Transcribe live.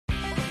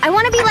I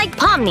want to be like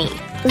Pomni.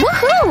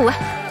 Woohoo!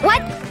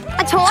 What?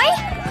 A toy?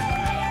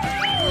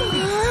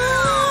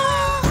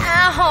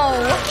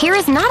 Ow! Here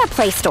is not a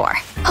Play Store.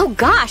 Oh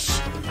gosh!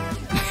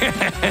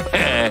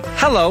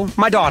 Hello,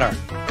 my daughter.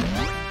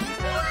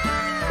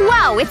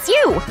 Wow, it's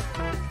you!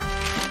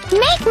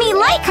 Make me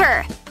like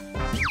her!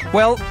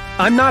 Well,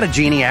 I'm not a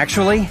genie,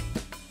 actually.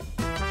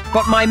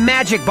 But my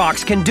magic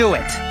box can do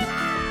it.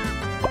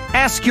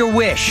 Ask your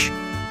wish.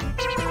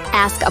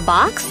 Ask a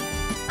box?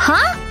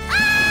 Huh?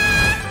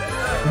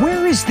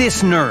 Where is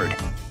this nerd?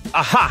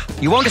 Aha!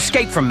 You won't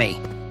escape from me.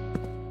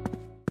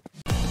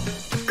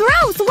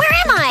 Gross! Where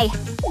am I?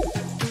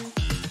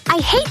 I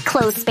hate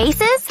closed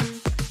spaces.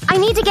 I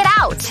need to get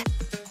out.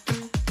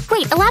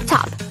 Wait, a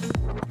laptop.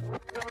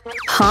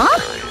 Huh?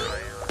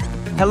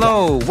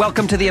 Hello,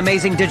 welcome to the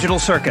Amazing Digital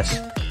Circus.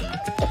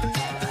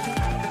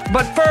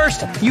 But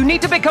first, you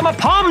need to become a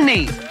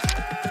Pomni!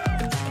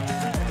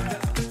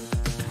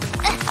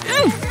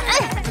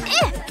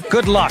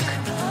 Good luck.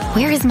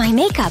 Where is my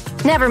makeup?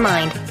 Never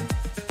mind.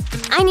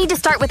 I need to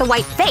start with a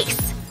white face.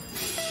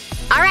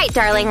 Alright,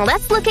 darling,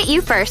 let's look at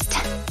you first.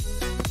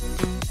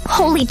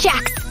 Holy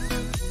jacks!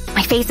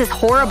 My face is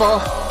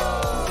horrible.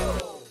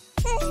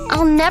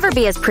 I'll never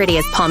be as pretty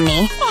as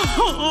Pomni.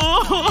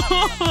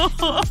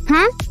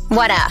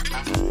 What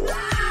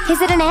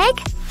Is it an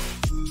egg?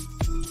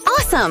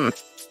 Awesome!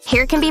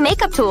 Here can be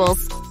makeup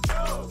tools.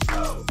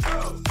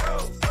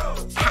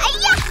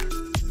 Hi-ya!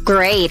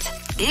 Great.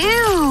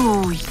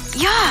 Ew!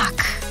 Yuck!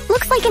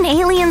 Looks like an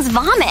alien's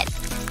vomit.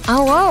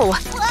 Oh, whoa.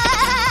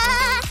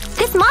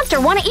 This monster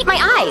wanna eat my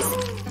eyes.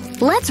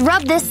 Let's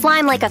rub this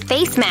slime like a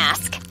face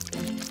mask.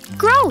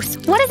 Gross!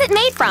 What is it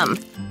made from?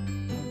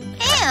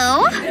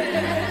 Ew!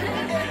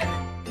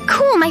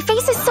 Cool, my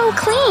face is so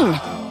clean.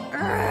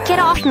 Get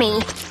off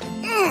me.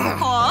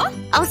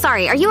 Oh,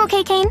 sorry. Are you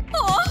okay, Kane?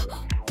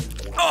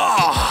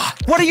 Oh,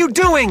 what are you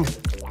doing?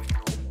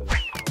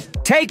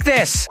 Take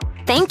this!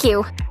 Thank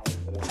you.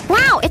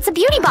 Wow, it's a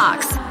beauty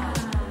box.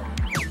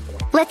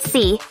 Let's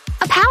see.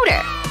 A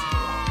powder.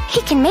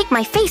 He can make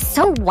my face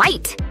so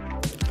white.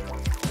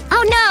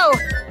 Oh no!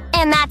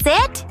 And that's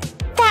it?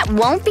 That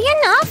won't be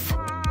enough?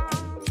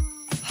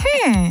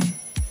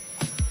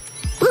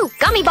 Ooh,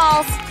 gummy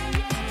balls.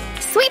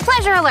 Sweet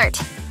pleasure alert.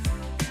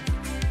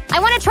 I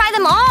want to try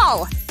them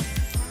all.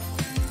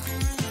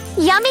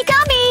 Yummy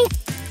gummy.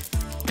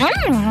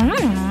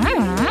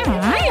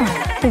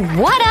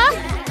 What up?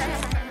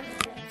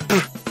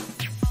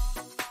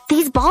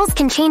 These balls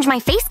can change my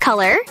face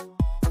color.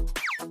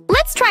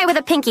 Let's try with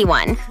a pinky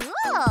one.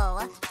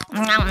 Cool.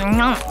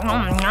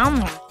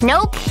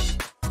 Nope.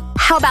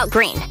 How about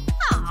green?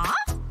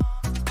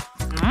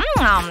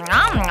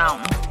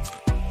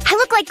 I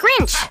look like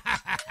Grinch.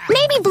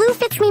 Maybe blue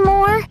fits me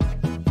more.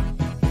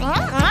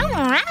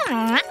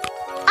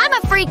 I'm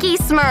a freaky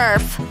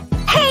Smurf.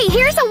 Hey,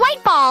 here's a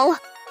white ball.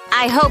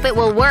 I hope it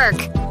will work.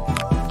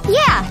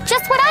 Yeah,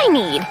 just what I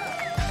need.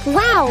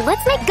 Wow,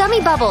 let's make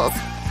gummy bubbles.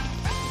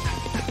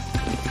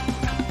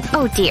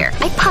 Oh dear,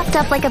 I puffed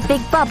up like a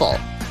big bubble.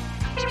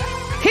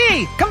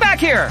 Hey, come back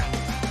here!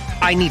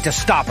 I need to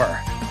stop her.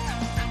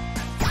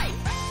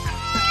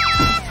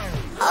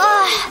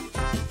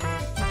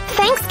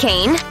 Thanks,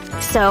 Kane.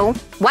 So,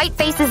 white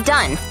face is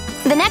done.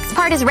 The next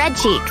part is red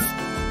cheeks.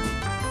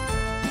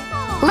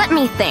 Let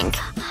me think.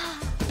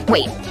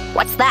 Wait,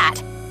 what's that?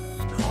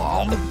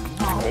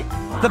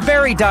 The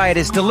berry diet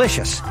is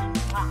delicious.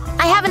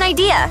 I have an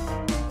idea.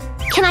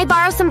 Can I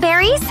borrow some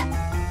berries?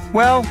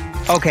 Well,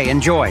 okay,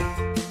 enjoy.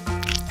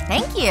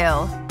 Thank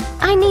you.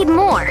 I need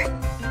more.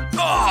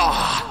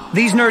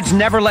 These nerds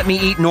never let me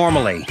eat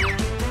normally.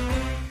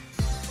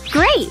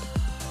 Great.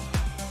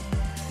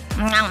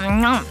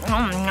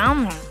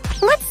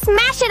 Let's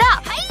smash it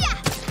up.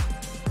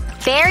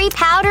 Berry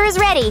powder is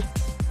ready.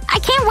 I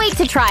can't wait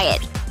to try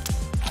it.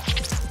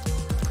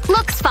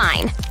 Looks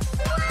fine.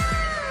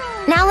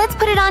 Now let's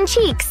put it on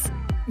cheeks.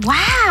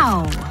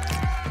 Wow.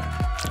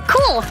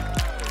 Cool.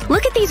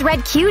 Look at these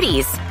red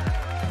cuties.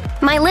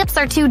 My lips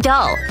are too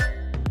dull.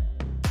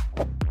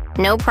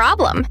 No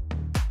problem.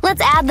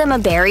 Let's add them a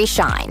berry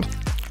shine.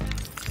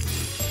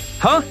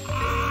 Huh?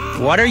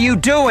 What are you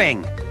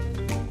doing?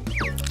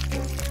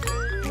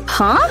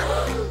 Huh?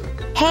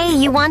 Hey,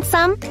 you want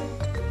some?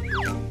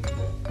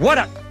 What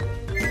a…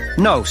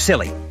 No,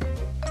 silly.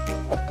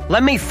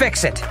 Let me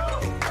fix it.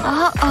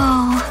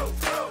 Uh-oh.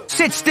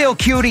 Sit still,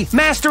 cutie.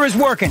 Master is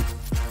working.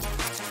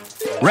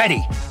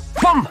 Ready.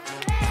 Boom!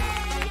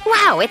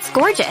 Wow, it's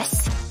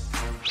gorgeous.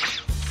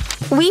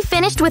 We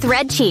finished with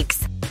red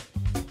cheeks.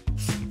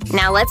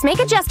 Now let's make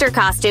a jester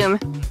costume.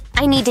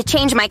 I need to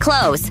change my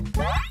clothes.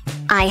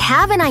 I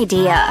have an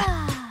idea.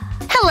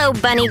 Hello,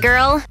 bunny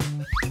girl.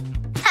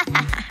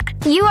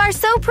 You are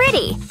so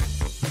pretty.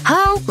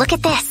 Oh, look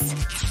at this.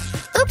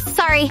 Oops,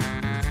 sorry.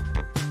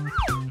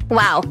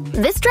 Wow,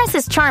 this dress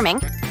is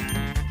charming.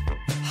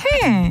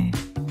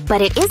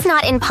 But it is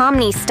not in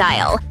Pomni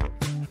style.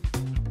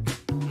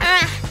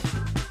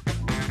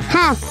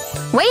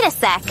 Wait a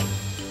sec.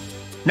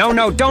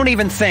 No, don't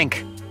even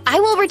think. I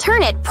will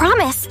return it,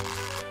 promise.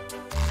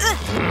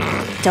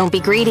 Don't be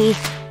greedy.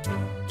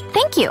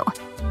 Thank you.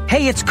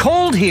 Hey, it's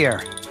cold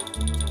here.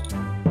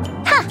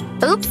 Huh,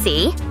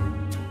 oopsie.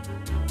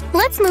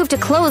 Let's move to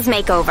clothes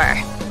makeover.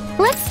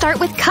 Let's start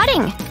with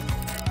cutting.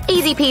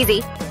 Easy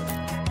peasy.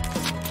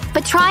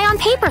 But try on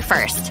paper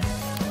first.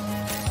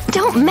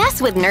 Don't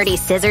mess with nerdy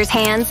scissors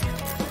hands.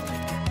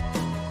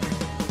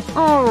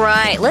 All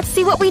right, let's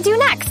see what we do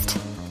next.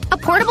 A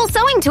portable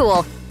sewing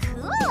tool.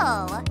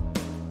 Cool.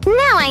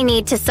 Now I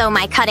need to sew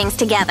my cuttings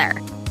together.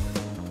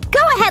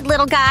 Go ahead,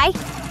 little guy.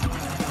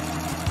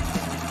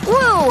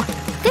 Whoa,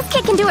 this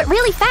kid can do it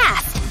really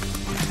fast.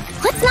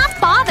 Let's not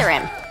bother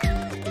him.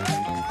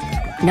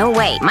 No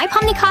way, my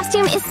Pomni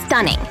costume is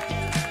stunning.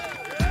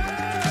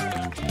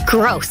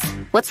 Gross,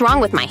 what's wrong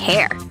with my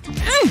hair?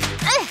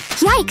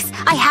 Yikes,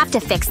 I have to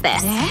fix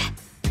this.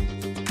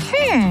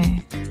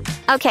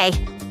 Okay,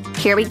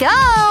 here we go.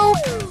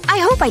 I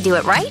hope I do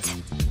it right.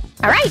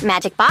 All right,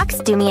 Magic Box,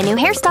 do me a new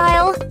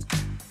hairstyle.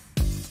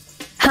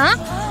 Huh?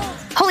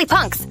 Holy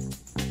punks.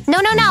 No,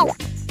 no, no.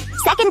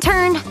 Second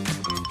turn.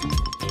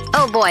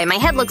 Oh boy, my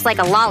head looks like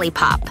a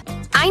lollipop.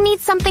 I need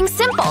something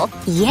simple.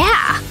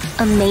 Yeah,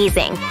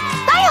 amazing.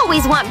 I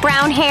always want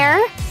brown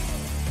hair.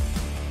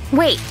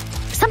 Wait,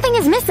 something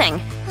is missing.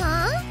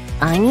 Huh?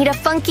 I need a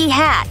funky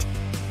hat.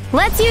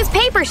 Let's use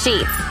paper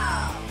sheets.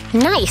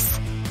 Nice.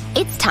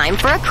 It's time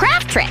for a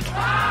craft trick.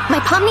 My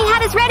Pomni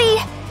hat is ready.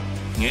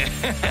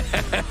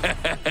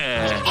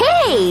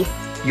 Hey!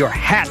 Your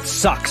hat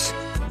sucks.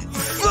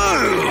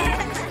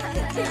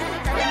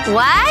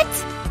 What?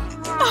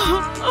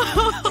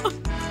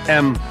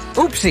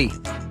 Oopsie.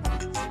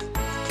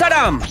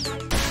 Ta-dam!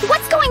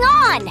 What's going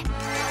on?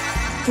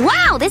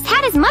 Wow, this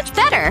hat is much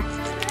better.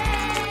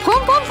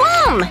 Boom, boom,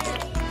 boom!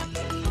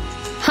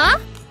 Huh?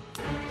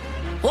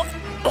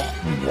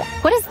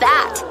 What is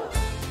that?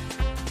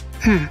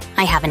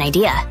 I have an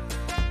idea.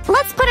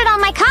 Let's put it on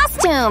my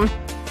costume!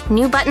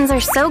 New buttons are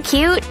so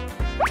cute.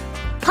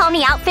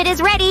 Pomni outfit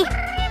is ready.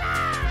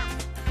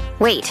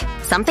 Wait,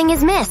 something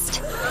is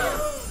missed.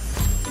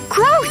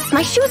 Gross!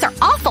 My shoes are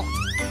awful!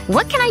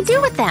 What can I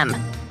do with them?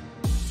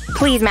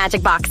 Please,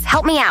 Magic Box,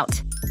 help me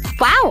out.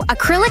 Wow,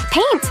 acrylic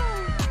paint!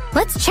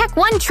 Let's check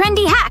one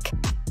trendy hack.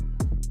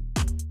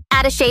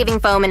 Add a shaving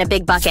foam in a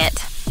big bucket.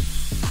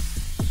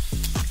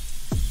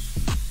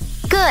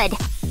 Good.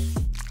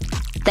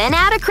 Then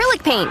add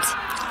acrylic paint.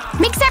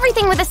 Mix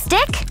everything with a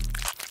stick.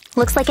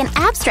 Looks like an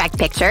abstract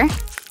picture.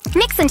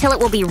 Mix until it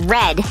will be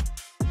red.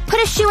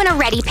 Put a shoe in a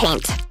ready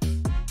paint.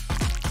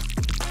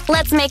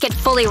 Let's make it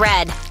fully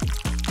red.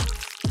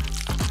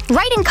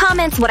 Write in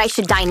comments what I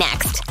should dye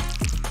next.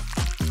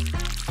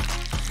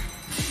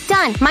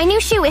 Done! My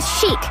new shoe is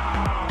chic.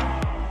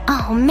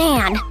 Oh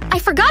man, I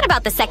forgot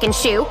about the second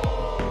shoe.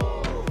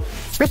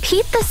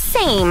 Repeat the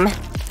same,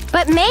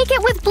 but make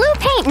it with blue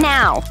paint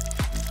now.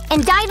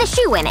 And dye the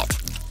shoe in it.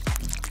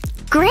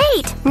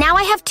 Great! Now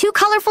I have two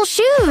colorful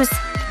shoes.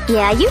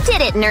 Yeah, you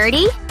did it,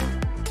 nerdy.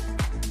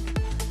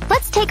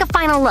 Let's take a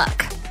final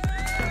look.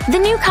 The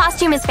new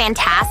costume is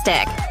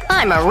fantastic.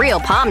 I'm a real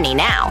Pomni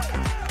now.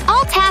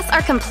 All tasks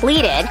are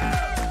completed.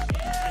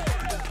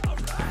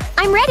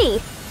 I'm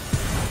ready.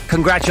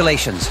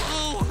 Congratulations.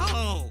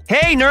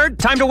 Hey, nerd!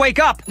 Time to wake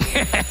up!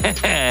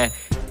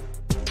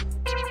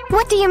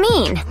 What do you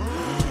mean?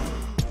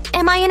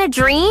 Am I in a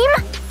dream?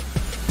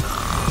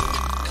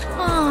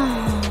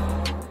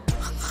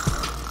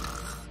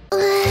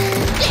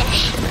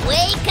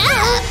 Wake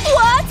up!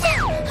 What?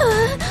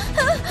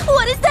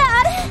 What is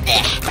that?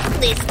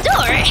 This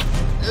door!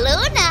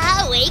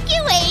 Luna, wakey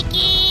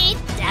wakey!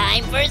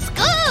 Time for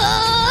school!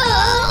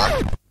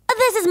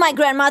 This is my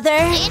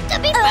grandmother. Need to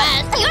be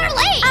fast, you're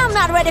late! I'm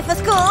not ready for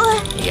school.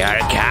 You're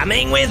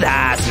coming with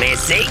us,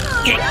 Missy.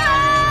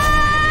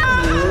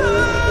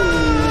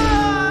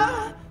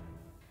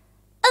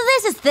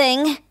 This is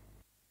Thing.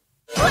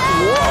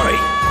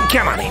 Whoa.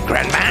 Come on in,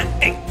 Grandma.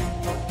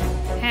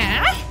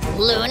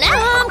 Luna?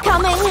 I'm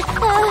coming.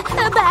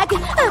 Back.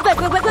 Let's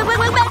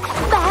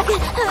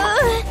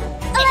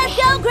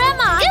go,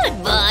 Grandma. Good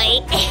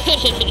boy!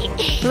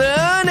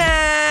 Luna!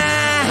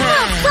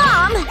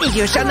 Tom!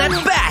 You're not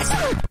fast.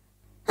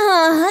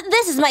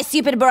 This is my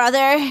stupid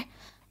brother.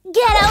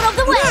 Get out of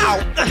the way!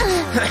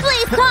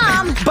 Please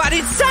come! But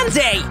it's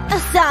Sunday!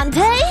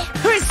 Sunday?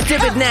 We're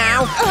stupid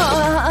now!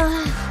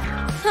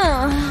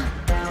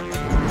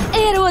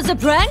 It was a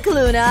prank,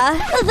 Luna.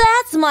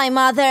 That's my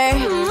mother.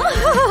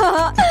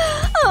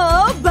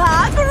 Oh,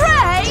 bad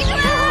brain!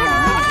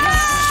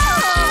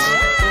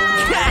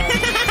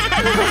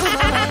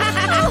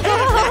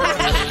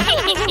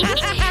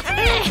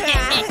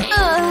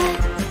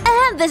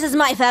 And this is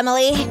my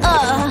family.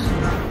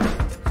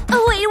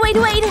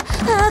 Wait.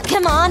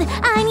 Come on,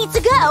 I need to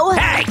go.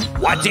 Hey!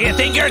 What do you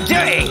think you're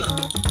doing?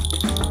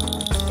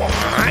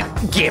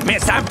 Give me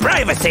some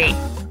privacy!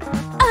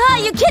 Are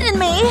you kidding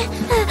me?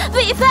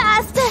 Be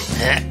fast!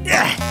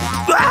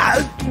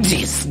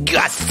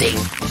 Disgusting!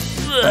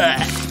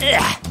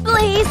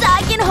 Please,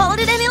 I can't hold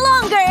it any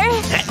longer.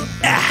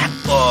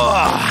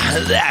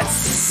 Oh, that's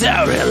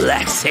so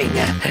relaxing.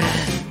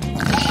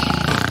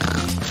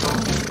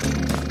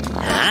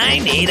 I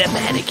need a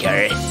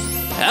manicure.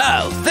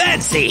 Oh,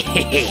 fancy!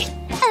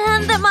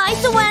 And the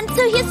mice went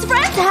to his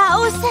friend's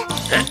house.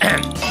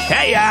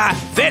 Hey,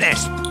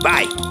 finished.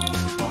 Bye.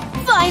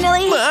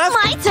 Finally,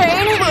 my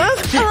turn.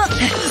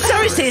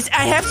 Sorry, sis,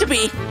 I have to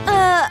be.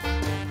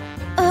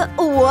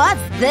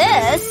 What's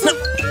this?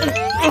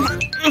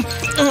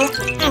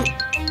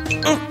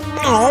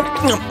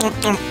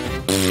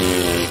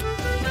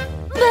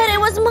 But it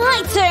was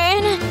my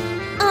turn.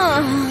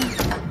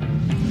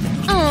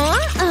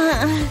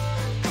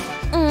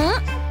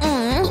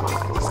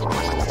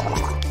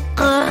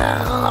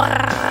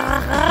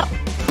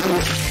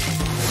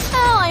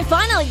 Oh, I'm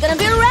finally gonna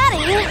be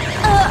ready.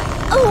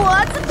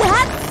 What's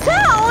that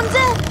sound?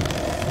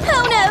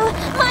 Oh no,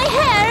 my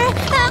hair!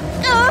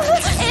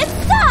 It's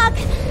stuck!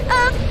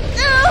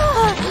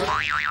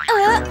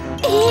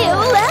 Ew,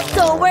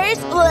 leftovers!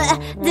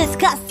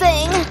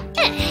 Disgusting!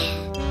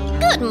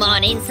 Good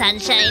morning,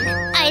 sunshine.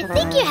 I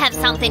think you have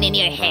something in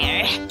your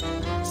hair.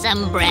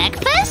 Some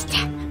breakfast?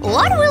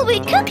 What will we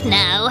cook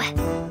now?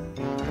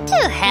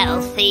 Too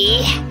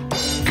healthy.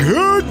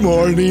 Good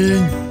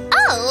morning.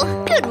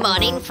 Oh, good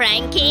morning,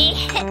 Frankie.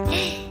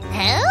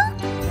 Huh?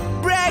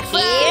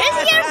 Breakfast!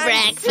 Here's your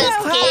breakfast,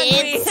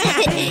 kids.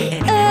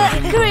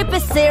 Creepy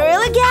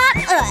cereal again?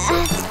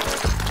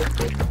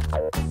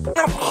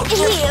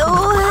 Ew.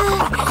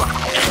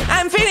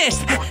 I'm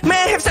finished! May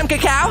I have some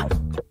cacao?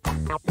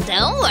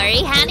 Don't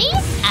worry, honey.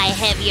 I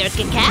have your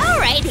cacao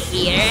right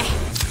here.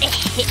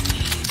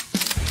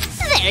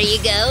 There you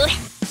go.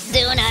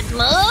 Do not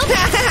move.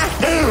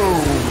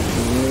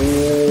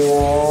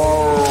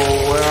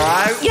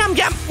 Yum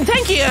yum!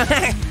 Thank you!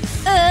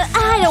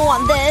 I don't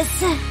want this.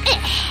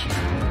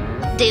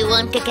 Do you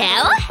want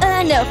cacao?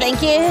 No,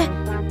 thank you.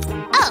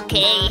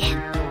 Okay.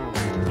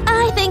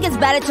 I think it's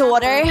better to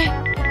order.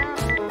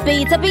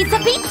 Pizza, pizza,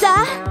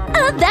 pizza!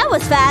 That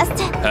was fast.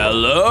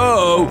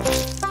 Hello?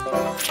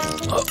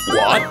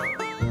 What?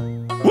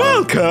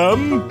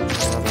 Welcome.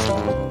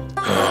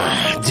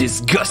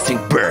 Disgusting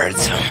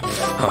birds.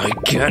 I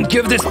can't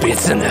give this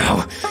pizza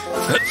now.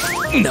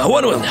 No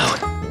one will know.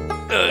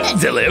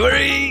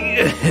 Delivery?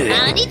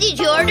 Honey, did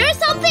you order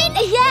something?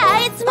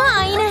 Yeah, it's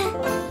mine.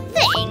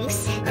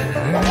 Thanks.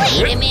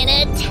 Wait a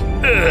minute.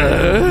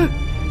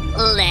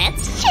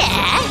 Let's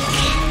check.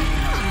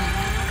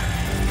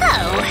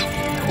 Oh,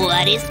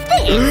 what is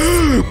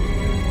this?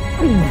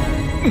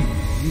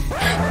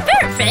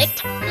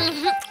 Perfect.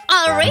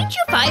 I'll rate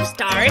you 5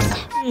 stars.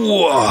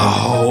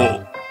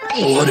 Wow.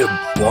 What a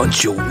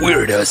bunch of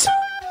weirdos.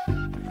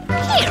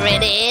 Here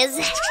it is.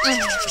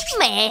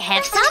 May I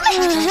have some?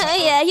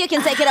 Yeah, you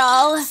can take it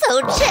all.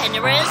 So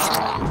generous.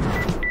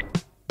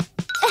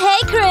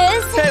 Hey,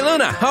 Chris. Hey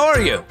Luna, how are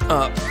you?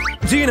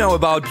 Do you know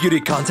about beauty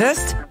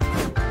contest?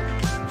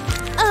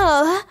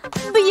 Oh,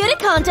 beauty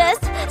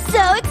contest.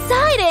 So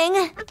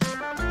exciting.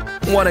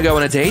 Wanna go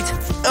on a date?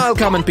 I'll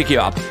come and pick you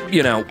up,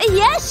 you know.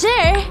 Yeah,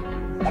 sure.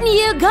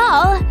 New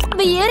goal,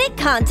 beauty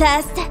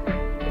contest.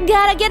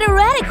 Gotta get it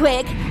ready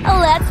quick.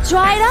 Let's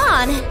try it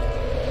on.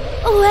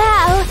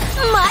 Wow,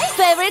 my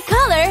favorite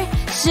color,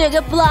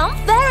 sugar plum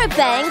fairy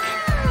pink.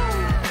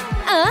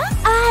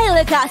 I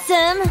look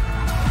awesome.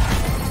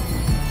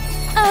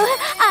 Oh,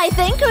 I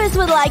think Chris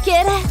would like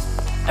it.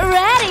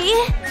 Ready?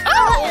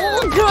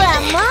 Oh,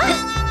 Grandma?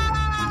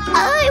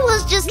 I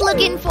was just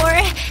looking for…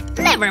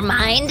 Never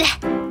mind.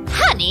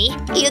 Honey,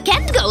 you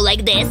can't go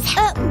like this.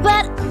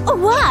 But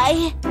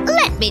why?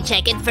 Let me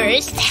check it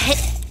first.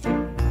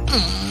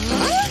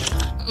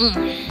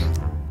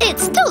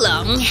 It's too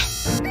long.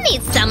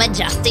 Needs some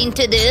adjusting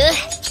to do.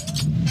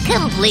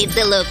 Complete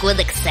the look with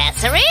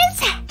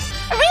accessories.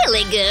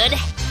 Really good.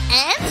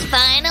 And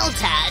final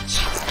touch.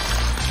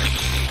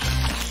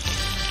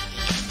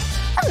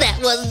 That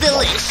was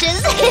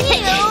delicious.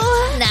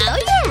 Now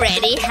you're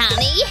ready,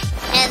 honey.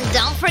 And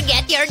don't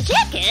forget your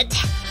jacket.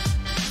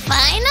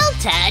 Final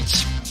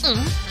touch.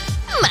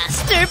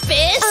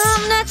 Masterpiece.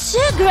 I'm not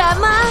sure,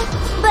 Grandma.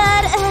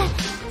 But,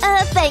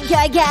 thank you,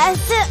 I guess.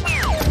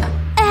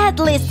 At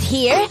least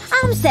here,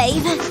 I'm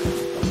safe.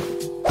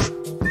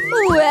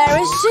 Where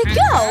is she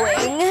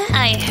going?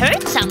 I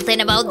heard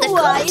something about the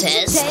Why is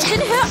contest. she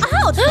changing her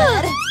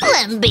outfit?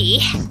 Plan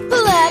B.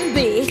 Plan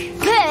B.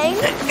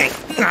 Thanks.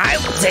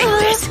 I'll take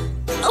this.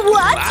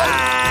 What?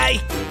 Bye.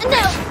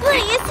 No,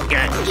 please.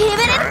 Give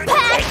it in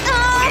back.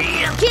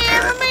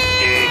 Give me.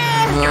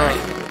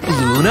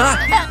 Luna?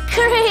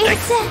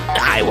 Chris.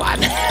 I won.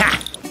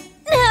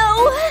 No.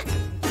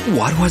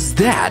 What was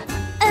that?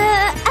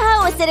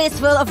 Our city is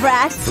full of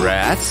rats.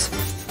 Rats?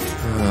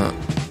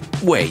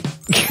 Wait.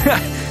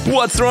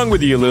 What's wrong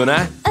with you,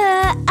 Luna?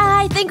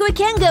 I think we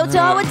can go to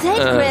our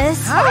date,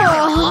 Chris.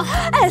 Oh,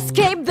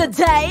 escape the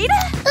date?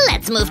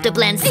 Let's move to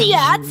plan C.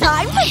 Yeah,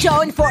 time to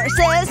join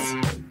forces.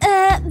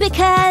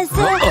 Because…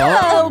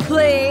 Oh,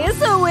 please,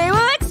 we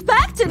were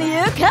expecting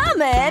you.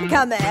 Come in,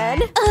 come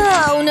in.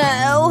 Oh,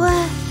 no.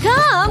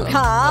 Come.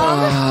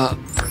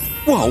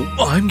 Whoa,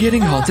 I'm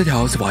getting haunted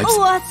house vibes.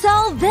 What's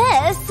all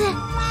this?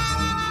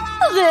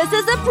 This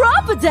is a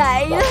proper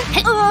date.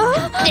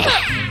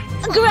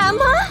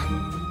 Grandma?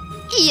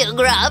 You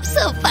grow up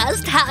so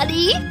fast,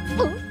 honey.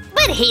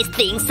 But he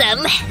think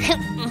some.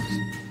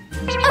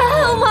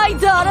 Oh, my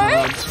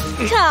daughter!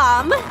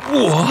 Come!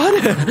 What?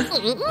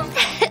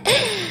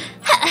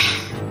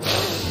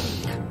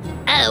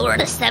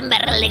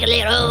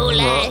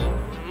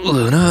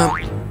 Luna?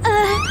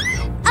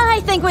 I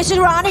think we should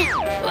run. Let's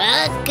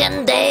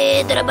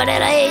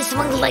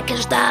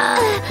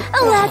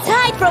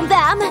hide from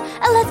them.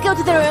 Let's go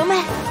to the room.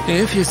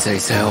 If you say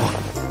so.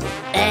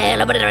 And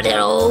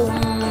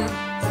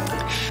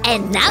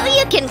now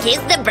you can kiss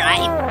the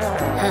bride.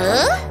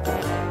 Huh?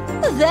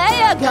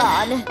 They are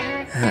gone.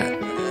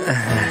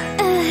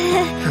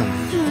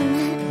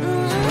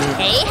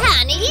 Hey,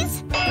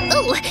 honeys.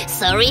 Oh,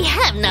 sorry,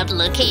 I'm not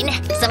looking.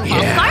 Some popcorn?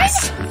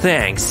 Yes,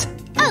 thanks.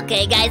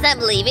 Okay, guys, I'm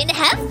leaving.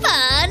 Have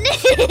fun.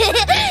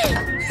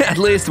 At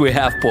least we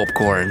have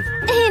popcorn.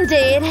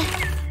 Indeed.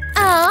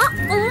 Oh.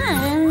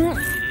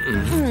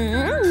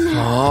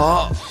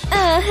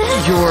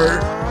 Your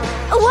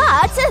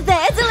What?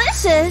 They're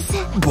delicious.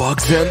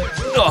 bugs and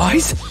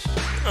eyes?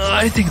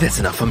 I think that's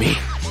enough for me.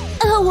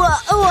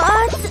 What?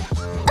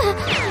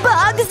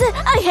 Bugs?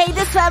 I hate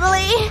this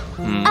family.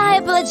 I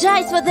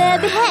apologize for their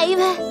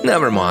behavior.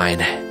 Never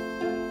mind. Hey,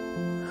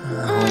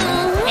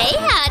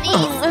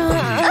 honeys.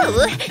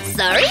 Oh,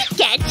 sorry,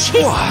 catch.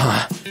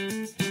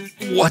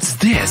 What's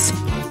this?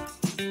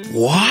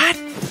 What?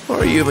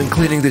 Are you even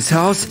cleaning this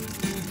house?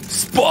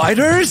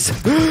 Spiders?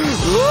 Oops.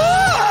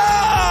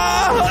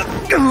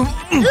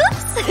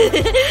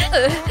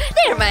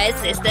 They're my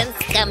assistants.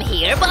 Come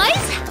here,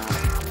 boys.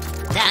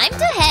 Time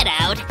to head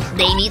out.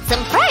 They need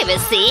some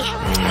privacy.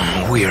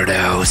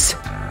 Weirdos.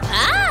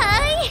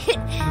 Hi.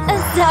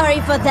 Sorry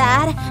for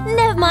that.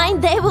 Never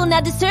mind, they will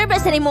not disturb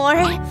us anymore.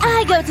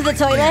 I go to the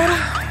toilet.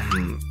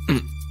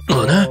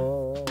 Luna?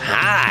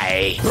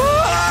 Hi.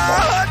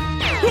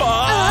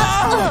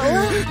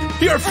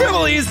 Your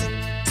family is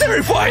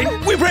terrifying.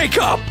 We break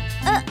up.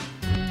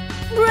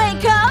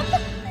 Break up?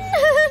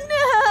 No.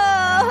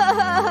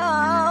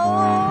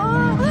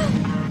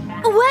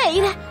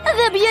 Wait,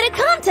 the beauty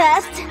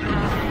contest.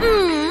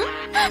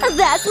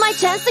 That's my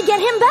chance to get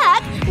him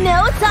back.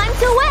 No time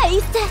to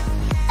waste.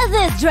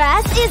 This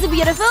dress is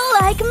beautiful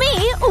like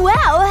me.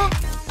 Wow.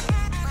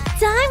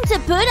 Time to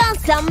put on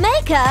some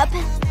makeup.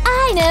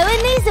 I know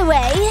an easy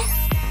way.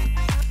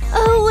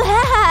 Oh,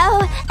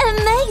 wow.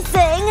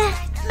 Amazing.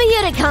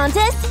 Beauty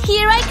contest,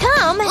 here I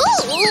come.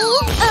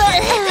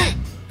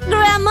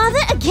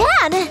 Grandmother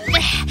again.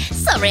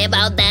 Sorry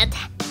about that.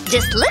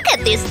 Just look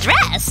at this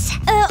dress.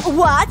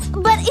 What?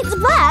 But it's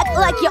black,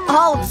 like your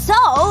old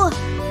soul.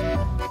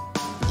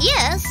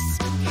 Yes,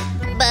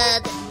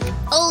 but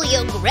all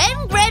your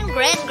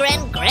grandmothers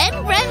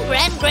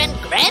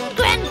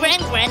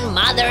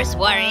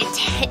wore it.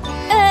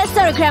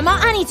 Sorry, Grandma,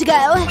 I need to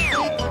go.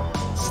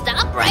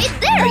 Stop right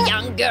there,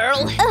 young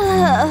girl.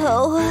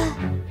 Oh.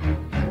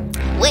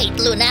 Wait,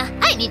 Luna,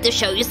 I need to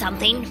show you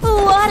something.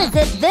 What is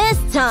it this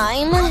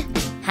time?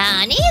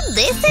 Honey,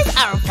 this is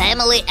our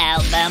family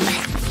album.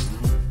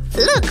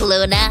 Look,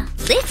 Luna,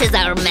 this is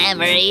our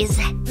memories.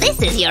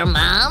 This is your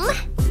mom.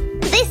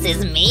 This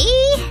is me.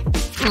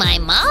 My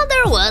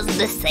mother was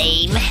the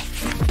same.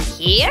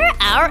 Here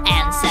our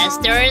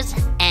ancestors,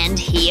 and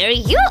here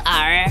you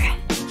are.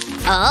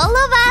 All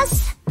of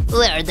us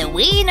were the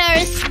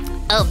winners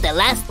of the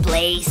last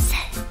place.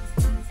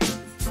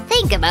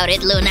 Think about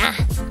it, Luna.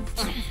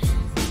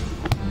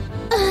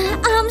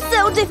 I'm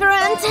so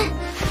different.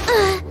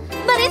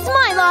 But it's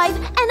my life,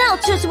 and I'll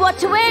choose what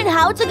to wear and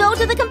how to go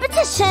to the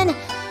competition.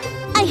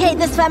 I hate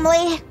this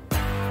family.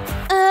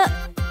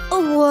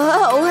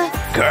 Whoa.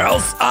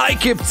 Girls, I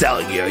keep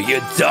telling you,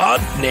 you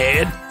don't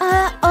need...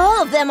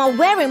 All of them are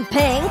wearing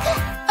pink.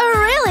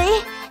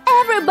 Really?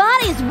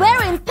 Everybody's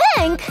wearing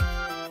pink.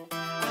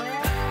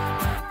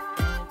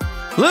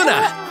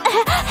 Luna!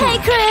 Hey,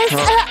 Chris.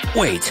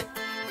 Wait.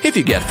 If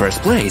you get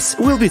first place,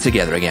 we'll be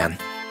together again.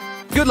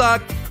 Good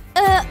luck!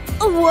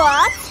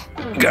 What?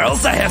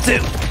 Girls, I have to...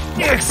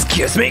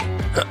 Excuse me.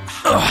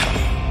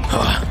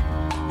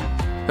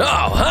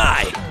 Oh,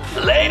 hi!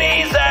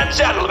 Ladies and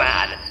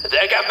gentlemen,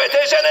 the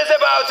competition is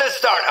about to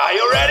start. Are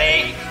you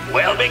ready?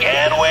 We'll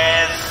begin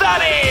with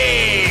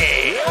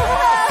Sunny!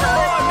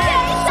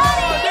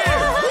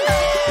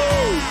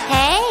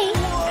 Hey,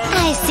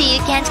 I see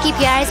you can't keep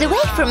your eyes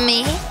away from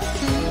me.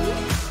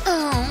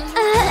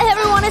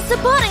 Everyone is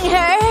supporting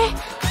her.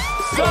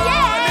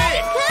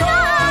 Yay! Come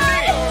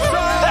on!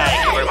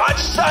 Thank you very much,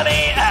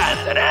 Sunny. And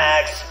the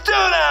next,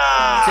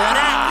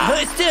 Tuna!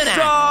 Who's Tuna?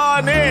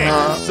 Luna!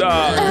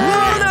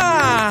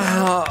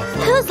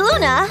 Who's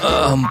Luna?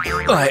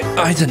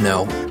 I don't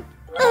know.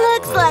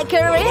 Looks like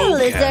a real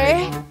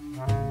loser.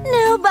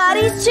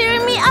 Nobody's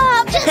cheering me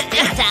up.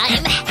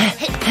 Time.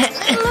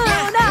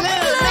 Luna!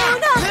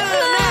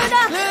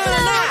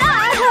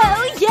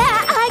 Oh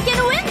yeah, I can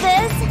win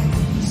this.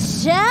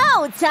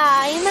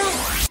 Showtime!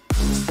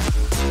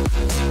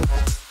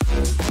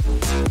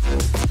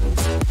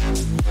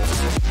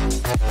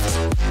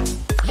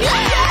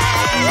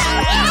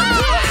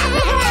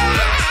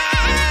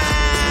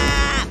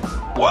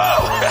 Whoa!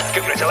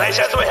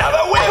 Congratulations, we have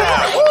a winner!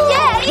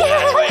 Yay!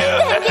 Yes, for you.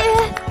 Thank you.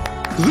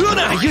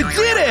 Luna, you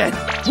did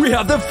We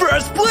have the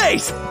first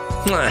place!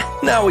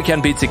 Now we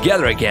can be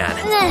together again.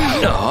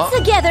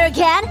 Together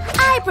again?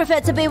 I prefer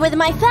to be with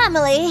my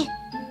family.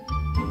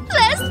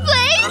 Last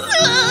place!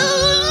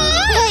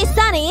 Hey,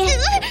 Sunny.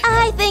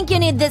 I think you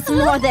need this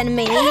more than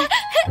me.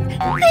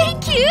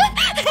 Thank you!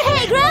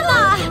 Hey,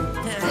 Grandma!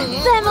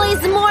 Family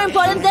is more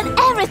important than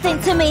everything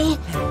to me.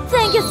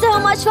 Thank you so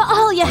much for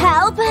all your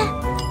help.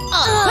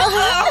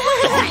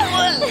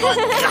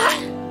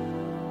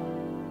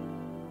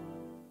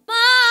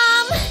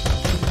 Mom!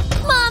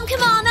 Mom,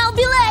 come on, I'll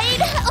be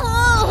late.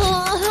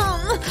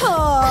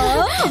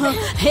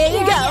 Here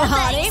you go,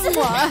 honey.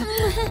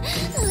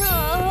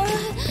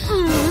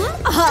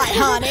 Hi,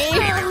 honey.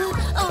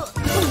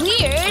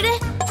 Weird.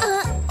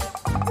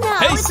 No,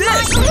 Hey, it's sis!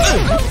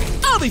 fine.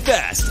 I'll be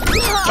fast!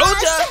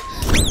 Told ya!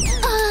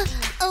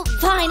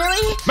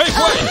 Finally. Make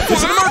way!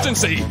 It's an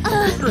emergency!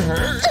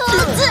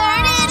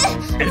 Darn it!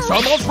 It's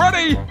almost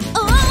ready!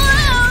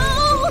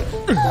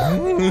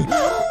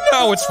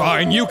 Now it's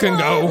fine, you can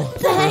go.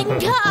 Thank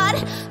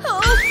God!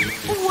 Oh,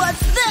 what's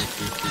the...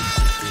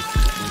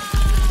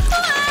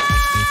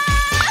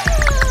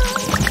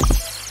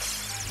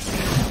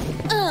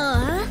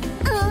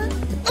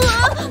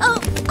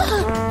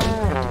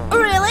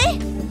 Really?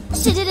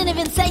 She didn't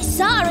even say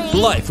sorry.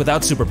 Life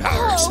without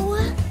superpowers.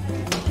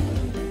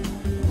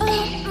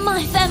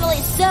 My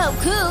family's so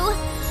cool.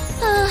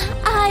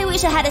 I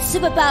wish I had a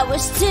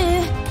superpowers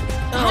too.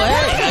 Oh,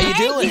 hey, how you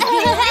doing?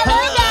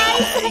 Hello,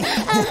 guys.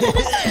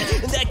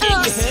 That gave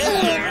you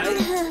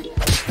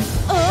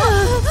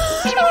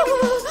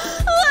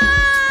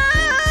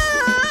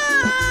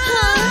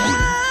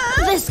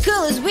This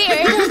school is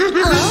weird.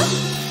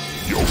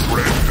 Your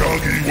friend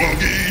Doggy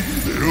Woggy,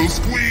 he'll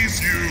squeeze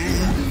you.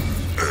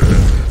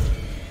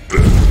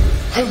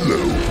 Hello,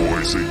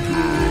 boys and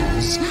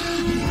girls.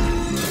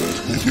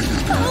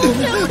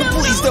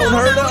 Please don't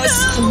hurt us!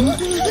 Run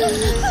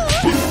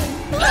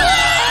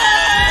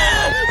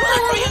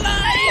for your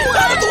life!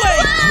 Out of the way!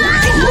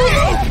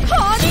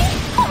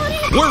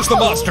 Where's the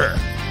monster?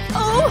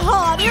 Oh,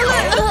 honey,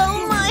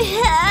 oh, my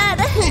head.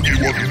 Doggy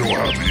Woggy no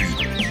happy.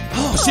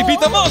 Oh, she beat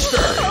the monster!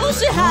 Oh,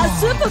 she has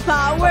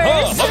superpowers.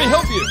 Oh, let me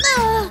help you.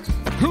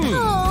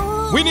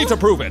 We need to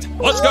prove it.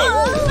 Let's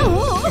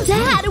go.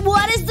 Dad,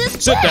 what is this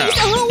Sit down. place?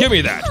 Oh. Give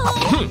me that.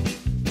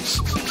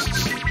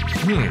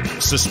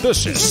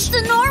 Suspicious. It's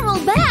a normal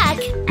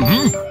bag.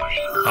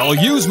 I'll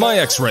use my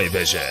X-ray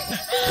vision.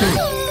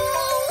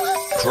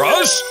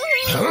 Crush?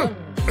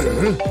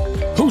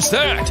 Who's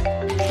that?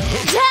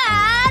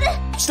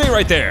 Dad! Stay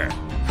right there.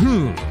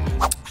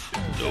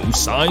 No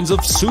signs of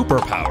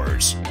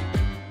superpowers.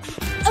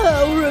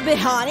 Oh, Ruby,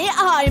 honey,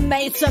 I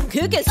made some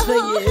cookies for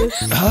you.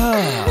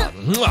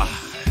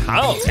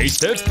 I'll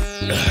taste it.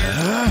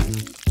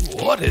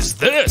 What is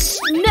this?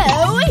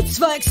 No, it's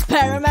for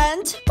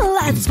experiment.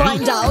 Let's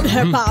find out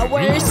her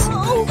powers.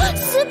 Oh,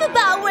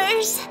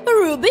 superpowers.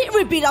 Ruby,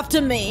 repeat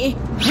after me.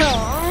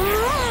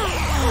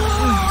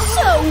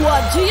 So,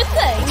 what do you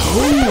think?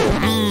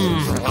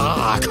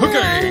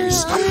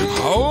 Cookies.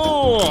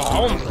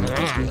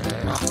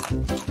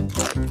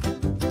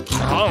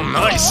 Oh,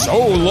 nice. So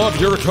love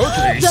your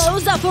cookies.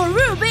 Those are for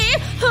Ruby.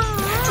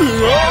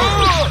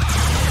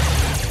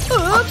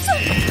 Oops.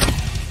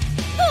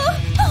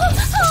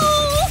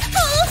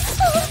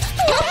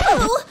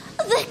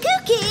 The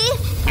cookie.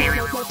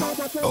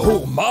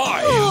 Oh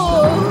my.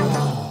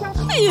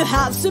 You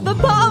have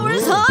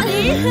superpowers,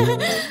 honey.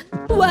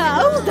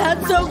 Wow,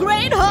 that's so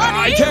great,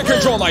 honey. I can't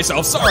control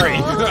myself.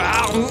 Sorry.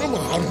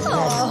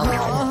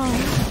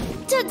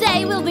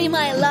 Today will be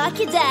my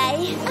lucky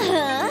day.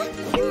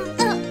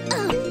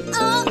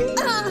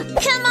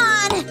 Come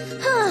on.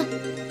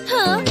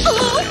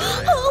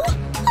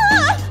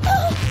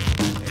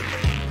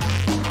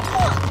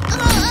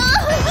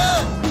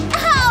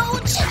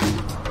 Ouch!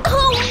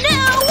 Oh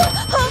no!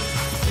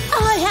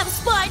 I have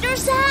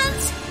spider's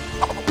hands.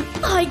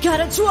 I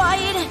gotta try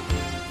it.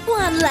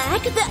 One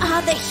leg, the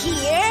other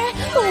here.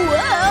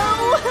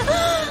 Whoa!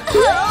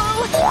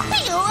 Oh,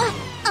 pew!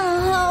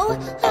 Oh,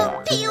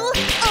 pew!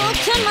 Oh,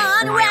 come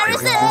on, where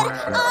is it?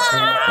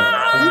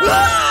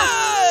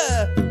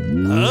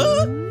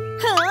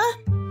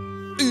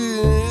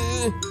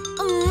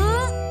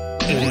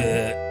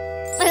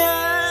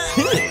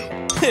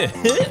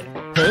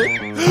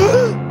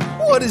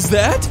 What is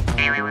that?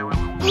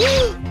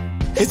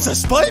 It's a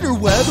spider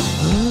web!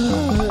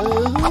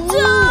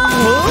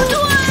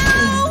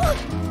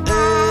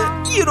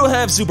 You don't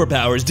have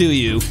superpowers, do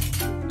you?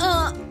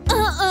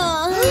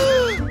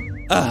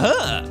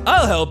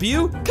 I'll help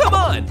you. Come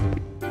on.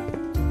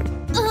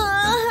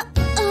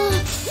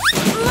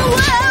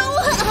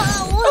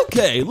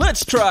 Okay,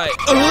 let's try.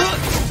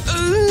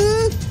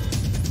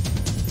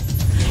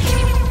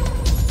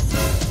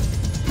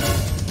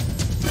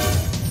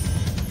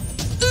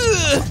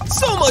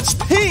 So much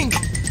pink.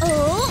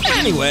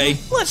 Anyway,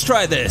 let's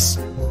try this.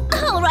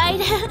 All right.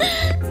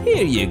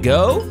 Here you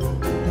go.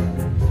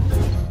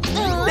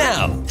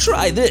 Now,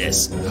 try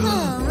this.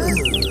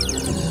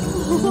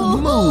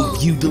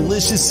 Move, you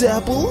delicious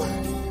apple.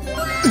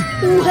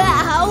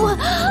 Wow!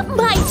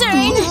 My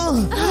turn!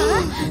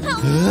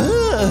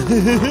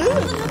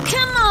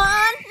 Come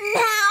on,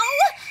 now!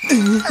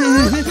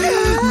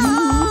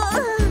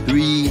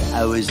 3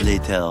 hours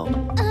later.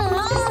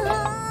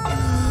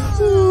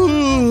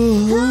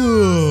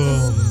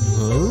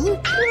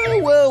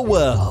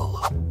 Well.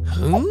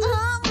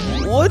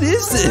 What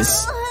is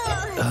this?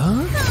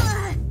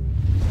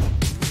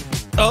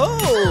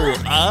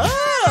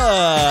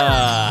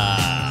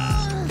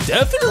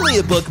 Definitely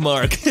a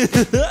bookmark.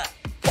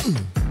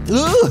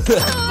 Ooh,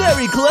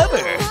 very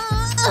clever.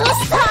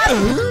 Stop!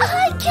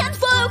 I can't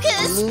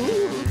focus!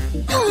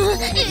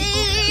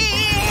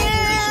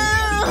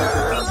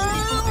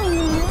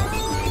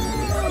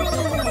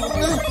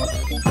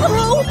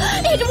 Oh,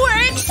 it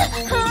works!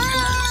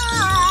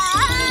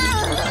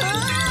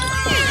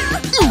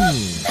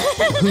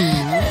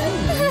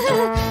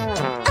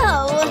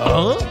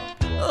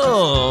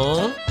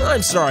 Oh,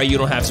 I'm sorry you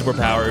don't have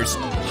superpowers.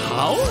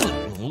 How?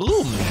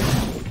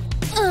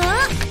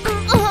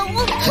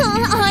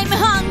 I'm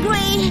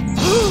hungry.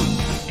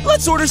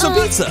 Let's order some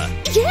pizza.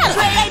 Yeah,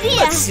 great idea.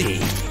 Let's see.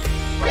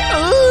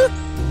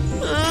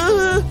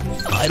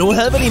 I don't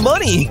have any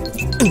money.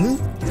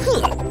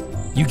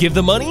 You give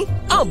the money,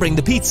 I'll bring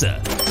the pizza.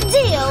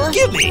 Deal.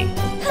 Give me.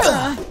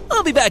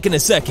 I'll be back in a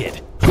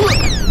second.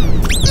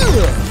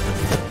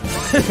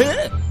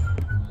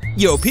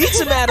 Yo,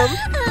 pizza, madam.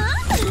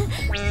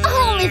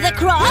 Only the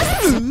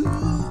crust?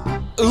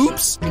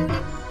 Oops.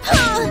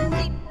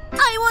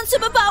 I want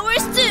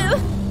superpowers too.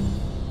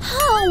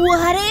 Oh,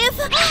 what if?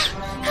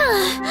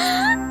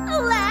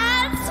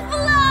 Let's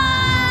fly!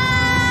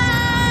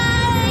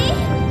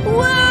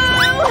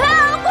 Whoa,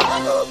 help!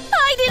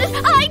 I did it!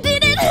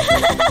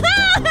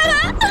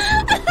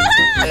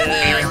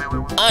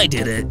 I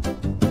did it.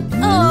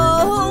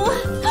 Oh,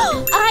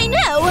 I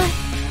know!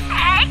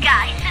 Hey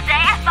guys,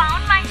 today I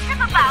found my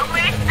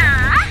superpowers,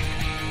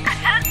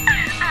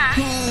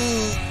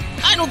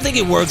 I don't think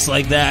it works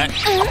like that.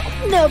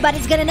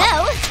 Nobody's gonna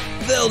know.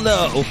 They'll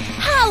know.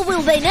 How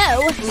will they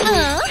know? Today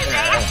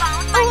I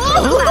found my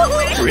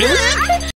superpowers, Really?